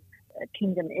that is a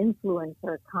Kingdom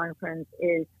Influencer conference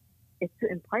is to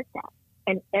impart that.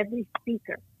 And every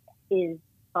speaker is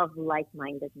of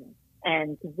like-mindedness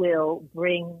and will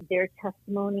bring their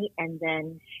testimony and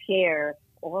then share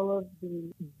all of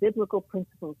the biblical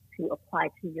principles to apply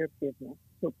to your business,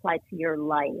 to apply to your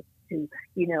life, to,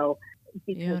 you know,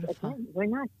 because again, we're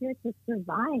not here to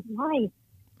survive life.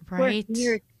 Right. We're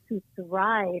here to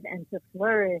thrive and to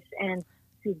flourish and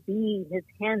to be his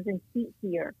hands and feet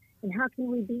here. And how can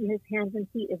we be his hands and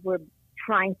feet if we're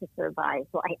trying to survive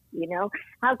life,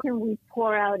 How can we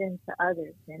pour out into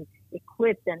others and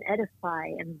equip and edify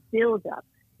and build up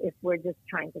if we're just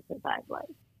trying to survive life?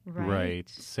 Right.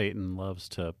 Satan loves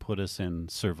to put us in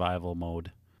survival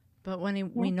mode. But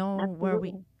when we know where we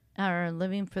absolutely. are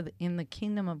living in the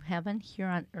kingdom of heaven here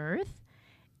on earth,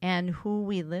 and who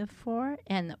we live for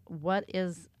and what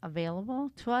is available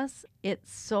to us,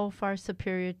 it's so far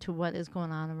superior to what is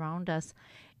going on around us.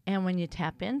 And when you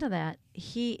tap into that,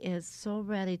 he is so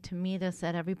ready to meet us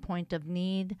at every point of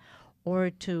need or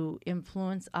to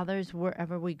influence others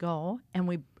wherever we go. And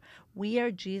we are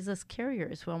Jesus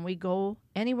carriers. When we go,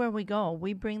 anywhere we go,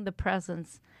 we bring the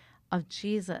presence of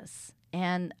Jesus.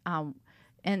 And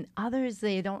others,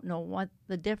 they don't know what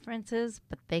the difference is,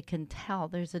 but they can tell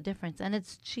there's a difference. And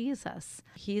it's Jesus.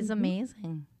 He's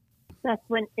amazing. That's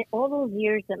when all those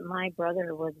years that my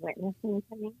brother was witnessing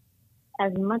to me,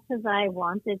 as much as I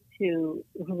wanted to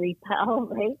repel,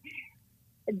 right,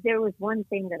 there was one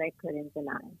thing that I couldn't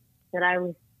deny, that I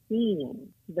was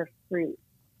seeing the fruit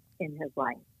in his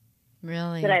life.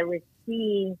 Really? That I was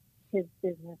seeing his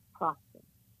business prosper.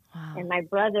 Wow. And my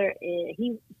brother,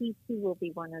 he will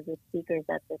be one of the speakers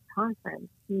at this conference.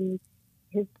 His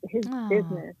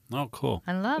business. Oh, cool.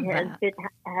 I love that.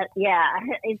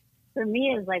 For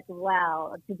me, it's like,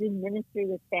 wow, to do ministry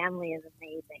with family is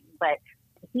amazing. But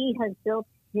he has built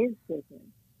his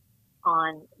business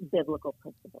on biblical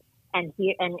principles, and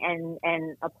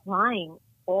and applying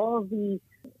all the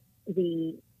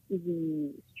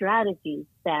strategies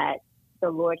that the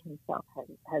Lord himself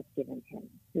has given him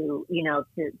to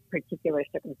particular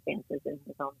circumstances in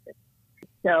his own business.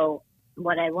 So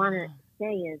what I want to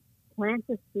say is, plant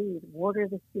the seed, water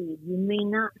the seed. You may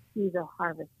not see the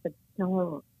harvest, but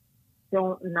don't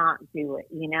not do it.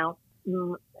 In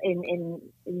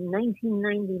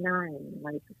 1999,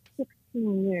 like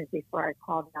 16 years before I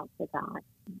called out to God,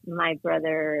 my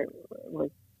brother was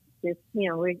just, he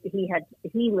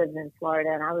lived in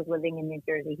Florida and I was living in New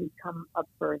Jersey. He'd come up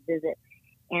for a visit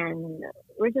and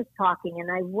we're just talking. And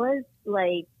I was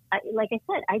like I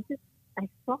said, I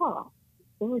saw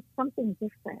there was something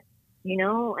different,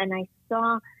 and I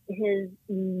saw his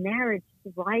marriage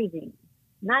thriving,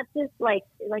 not just like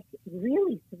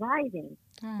really thriving.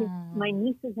 My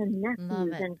nieces and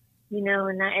nephews and,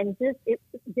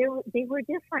 they were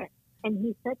different. And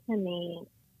he said to me,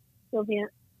 Sylvia,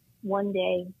 one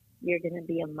day you're going to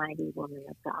be a mighty woman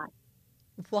of God.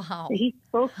 Wow. So he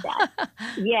spoke that.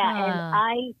 Yeah.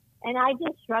 And I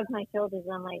just shrugged my shoulders.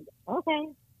 I'm like, okay,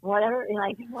 whatever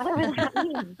that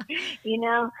means,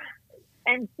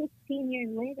 And 16 years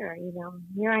later,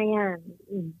 here I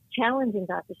am challenging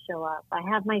God to show up. I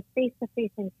have my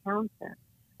face-to-face encounter.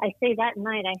 I say that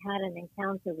night I had an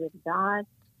encounter with God,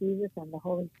 Jesus, and the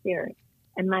Holy Spirit.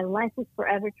 And my life was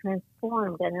forever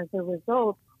transformed. And as a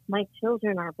result, my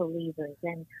children are believers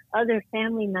and other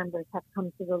family members have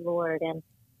come to the Lord and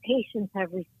patients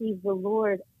have received the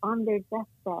Lord on their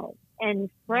deathbed. And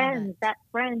that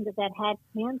friend that had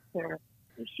cancer,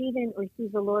 she didn't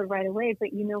receive the Lord right away,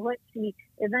 but you know what? She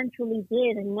eventually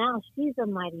did. And now she's a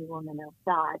mighty woman of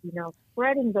God,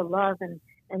 spreading the love and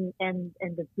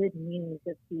the good news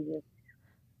of Jesus.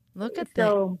 Look at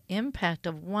the impact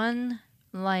of one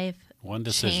life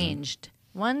changed.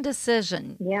 One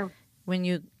decision. Yeah. When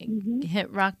you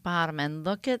hit rock bottom, and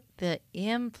look at the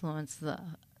influence,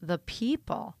 the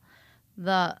people,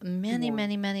 the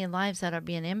many lives that are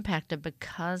being impacted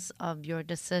because of your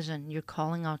decision. You're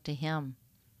calling out to him.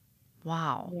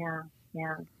 Wow.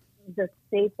 Yeah. The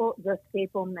staple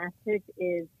message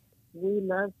is, we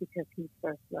love because he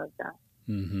first loved us.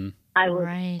 Mm-hmm. I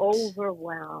was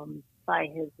overwhelmed by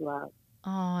his love. Oh,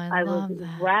 I love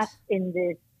that.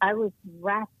 I was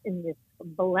wrapped in this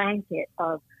blanket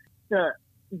of the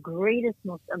greatest,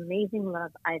 most amazing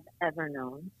love I've ever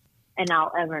known and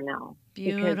I'll ever know.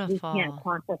 Beautiful. Because we can't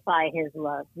quantify his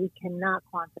love. We cannot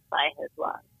quantify his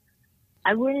love.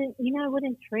 I wouldn't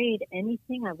trade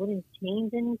anything. I wouldn't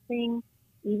change anything.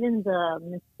 Even the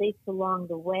mistakes along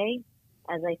the way.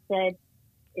 As I said,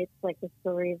 it's like the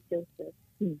story of Joseph.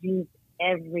 He's used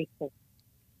everything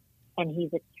and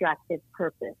he's extracted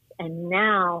purpose. And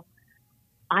now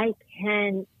I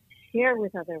can share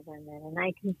with other women and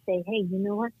I can say, hey, you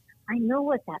know what? I know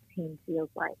what that pain feels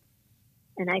like.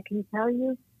 And I can tell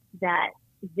you that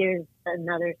there's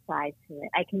another side to it.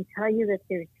 I can tell you that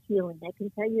there's healing. I can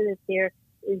tell you that there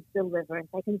is deliverance.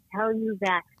 I can tell you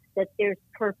that there's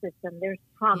purpose and there's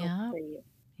promise for you.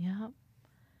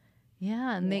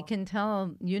 Yeah, and they can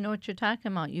tell, you know what you're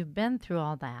talking about. You've been through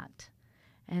all that.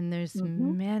 And there's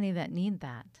many that need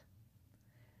that.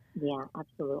 Yeah,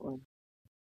 absolutely.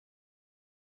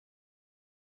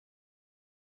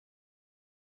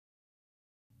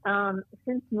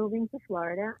 Since moving to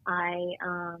Florida, I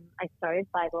started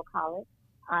Bible college.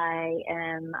 I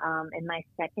am in my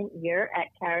second year at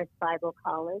Charis Bible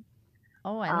College.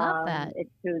 Oh, I love that.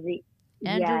 It's through the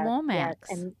Andrew yes, Womack's.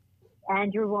 and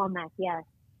Andrew Womack, yes.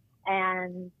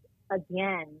 And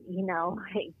again,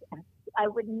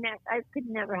 I could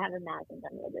never have imagined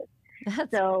any of this.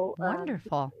 That's So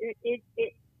wonderful.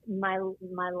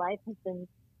 my life has been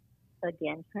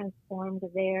again transformed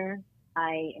there.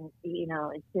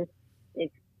 It's just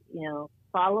it's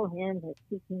follow him. His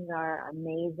teachings are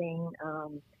amazing.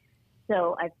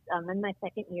 So I'm in my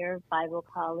second year of Bible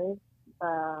college.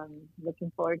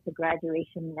 Looking forward to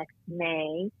graduation next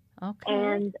May. Okay.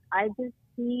 And I just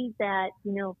see that,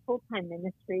 full-time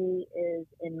ministry is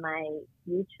in my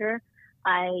future.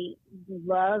 I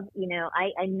love,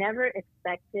 I never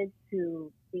expected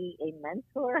to be a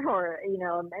mentor or,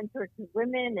 a mentor to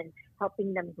women and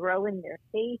helping them grow in their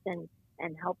faith and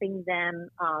helping them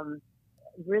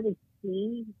really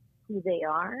see who they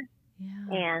are Yeah.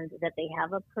 and that they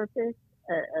have a purpose,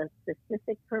 a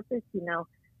specific purpose.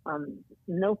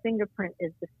 No fingerprint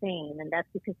is the same, and that's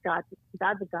because God's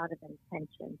a God of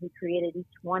intention. He created each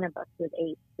one of us with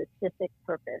a specific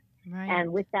purpose, Right.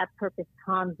 and with that purpose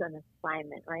comes an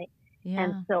assignment, right? Yeah.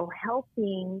 And so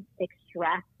helping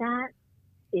extract that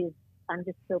is, I'm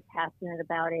just so passionate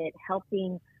about it.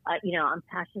 Helping, I'm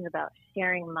passionate about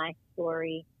sharing my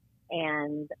story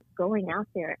and going out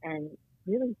there and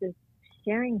really just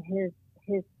sharing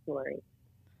his story,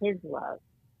 his love,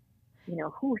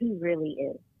 who he really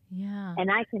is. Yeah. And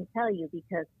I can tell you,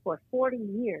 because for 40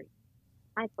 years,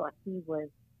 I thought he was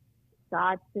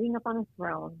God sitting up on a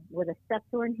throne with a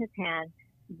scepter in his hand,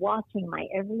 watching my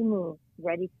every move,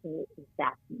 ready to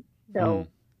zap me. So,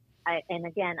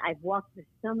 I've walked through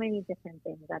so many different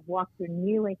things. I've walked through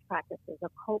New Age practices,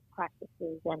 occult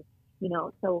practices, and,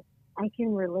 so I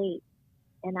can relate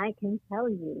and I can tell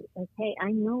you, okay,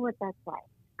 I know what that's like.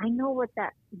 I know what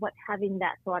having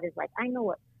that thought is like. I know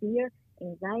what fear,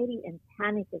 anxiety, and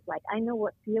panic is like. I know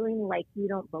what feeling like you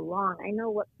don't belong. I know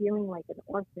what feeling like an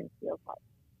orphan feels like.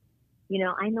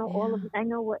 I know I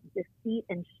know what defeat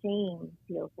and shame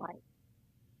feels like,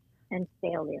 and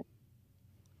failure.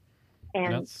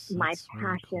 And my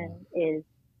passion is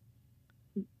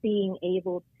being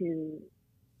able to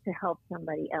help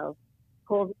somebody else,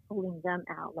 pulling them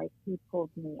out like he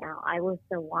pulled me out. I was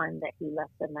the one that he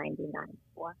left the 99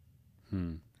 for.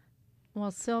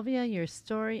 Well, Sylvia, your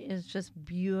story is just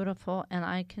beautiful, and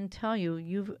I can tell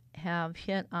you have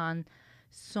hit on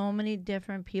so many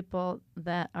different people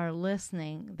that are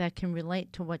listening that can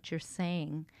relate to what you're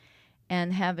saying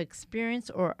and have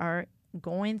experienced or are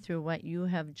going through what you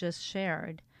have just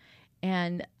shared.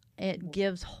 And it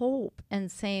gives hope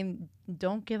and saying,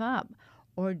 don't give up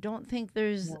or don't think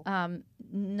there's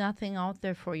nothing out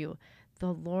there for you.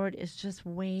 The Lord is just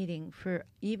waiting for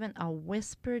even a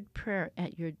whispered prayer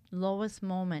at your lowest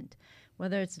moment,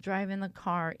 whether it's driving the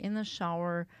car, in the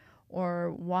shower,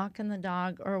 or walking the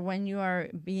dog, or when you are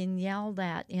being yelled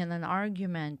at in an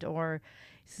argument, or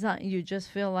you just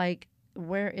feel like,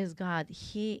 where is God?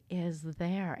 He is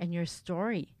there, and your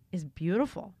story is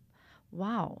beautiful.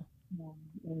 Wow.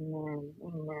 Amen.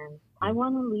 Amen. I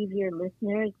want to leave your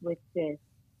listeners with this.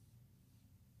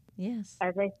 Yes.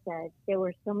 As I said, there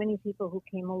were so many people who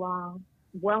came along,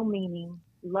 well-meaning,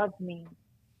 loved me,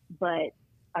 but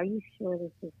are you sure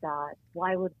this is God?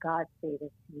 Why would God say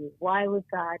this to you? Why would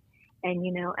God? And,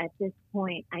 at this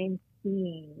point, I'm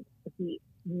seeing the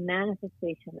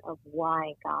manifestation of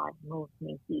why God moved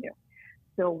me here.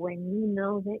 So when you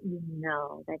know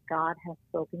that God has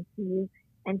spoken to you,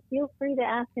 and feel free to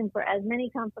ask him for as many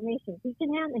confirmations. He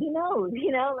knows, He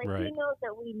knows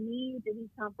that we need these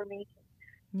confirmations.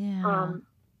 Yeah.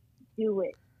 Do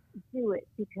it,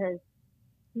 because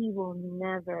he will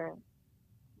never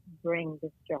bring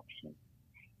destruction.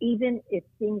 Even if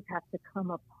things have to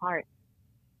come apart,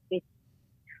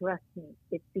 trust me,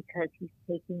 it's because he's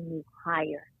taking you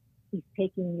higher. He's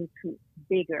taking you to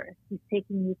bigger. He's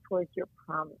taking you towards your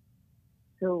promise.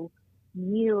 So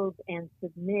yield and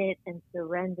submit and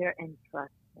surrender and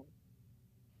trust him.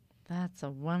 That's a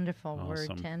wonderful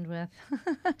word Awesome. to end with.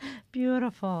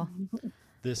 Beautiful.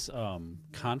 This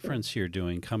conference you're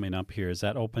doing coming up here, is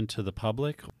that open to the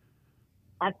public?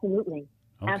 Absolutely.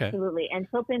 Okay. Absolutely. And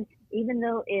it's open, even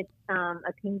though it's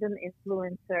a Kingdom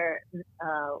Influencer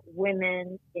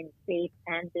Women in Faith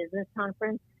and Business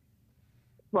Conference,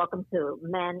 welcome to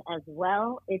men as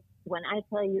well. It's, when I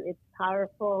tell you it's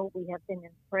powerful, we have been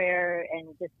in prayer and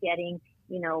just getting,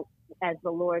 as the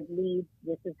Lord leads,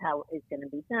 this is how it's going to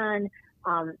be done.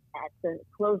 At the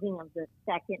closing of the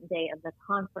second day of the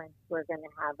conference, we're going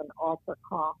to have an altar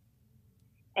call.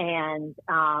 And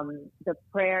the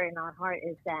prayer in our heart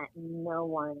is that no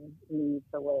one leaves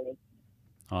the way.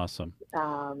 Awesome.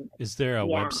 Is there a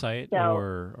website,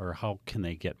 or how can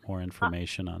they get more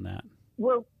information on that?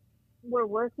 We're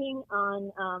working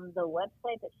on the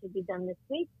website that should be done this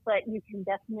week, but you can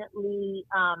definitely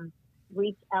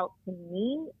reach out to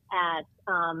me at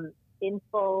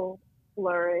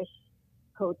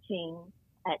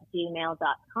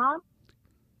infoflourishcoaching@gmail.com.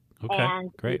 Okay,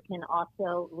 and great. you can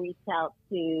also reach out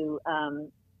to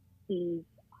Steve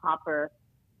Hopper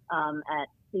at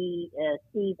Steve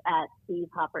at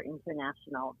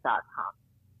stevehopperinternational.com.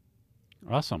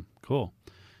 Awesome. Cool.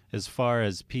 As far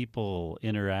as people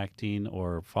interacting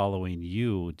or following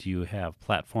you, do you have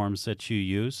platforms that you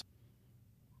use?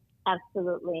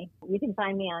 Absolutely. You can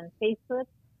find me on Facebook,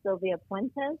 Sylvia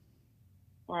Puentes,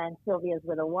 and Sylvia's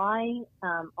with a Y.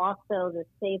 Also, the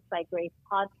Saved by Grace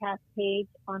podcast page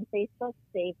on Facebook,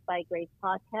 Saved by Grace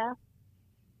Podcast,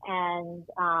 and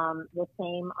the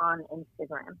same on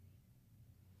Instagram.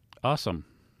 Awesome.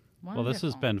 Wonderful. Well, this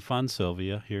has been fun,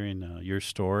 Sylvia, hearing your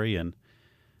story and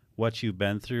what you've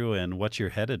been through and what you're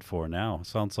headed for now.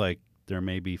 Sounds like there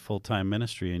may be full-time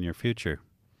ministry in your future.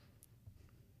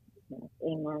 Yes,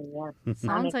 amen. Yes.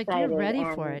 Sounds like you're ready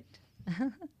for it.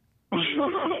 Yes.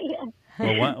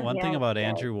 Well, one thing about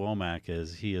Andrew Womack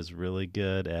is he is really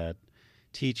good at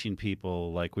teaching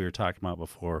people, like we were talking about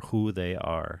before, who they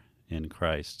are in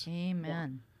Christ.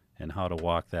 Amen. And how to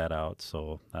walk that out.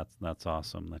 So that's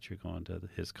awesome that you're going to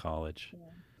his college. Yeah.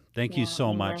 Thank you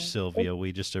so much, Sylvia.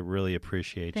 We just really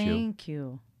appreciate you. Thank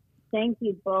you. Thank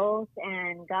you both,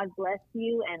 and God bless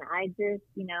you. And I just,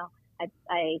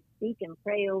 I speak and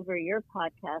pray over your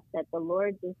podcast that the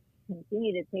Lord just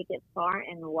continue to take it far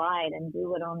and wide and do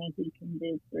what only He can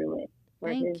do through it.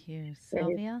 Thank you,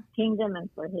 Sylvia. For His kingdom and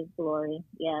for His glory.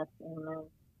 Yes, amen.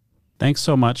 Thanks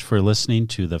so much for listening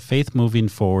to the Faith Moving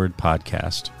Forward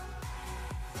podcast.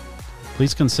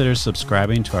 Please consider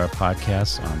subscribing to our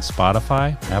podcasts on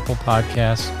Spotify, Apple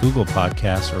Podcasts, Google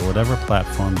Podcasts, or whatever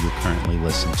platform you currently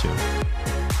listen to.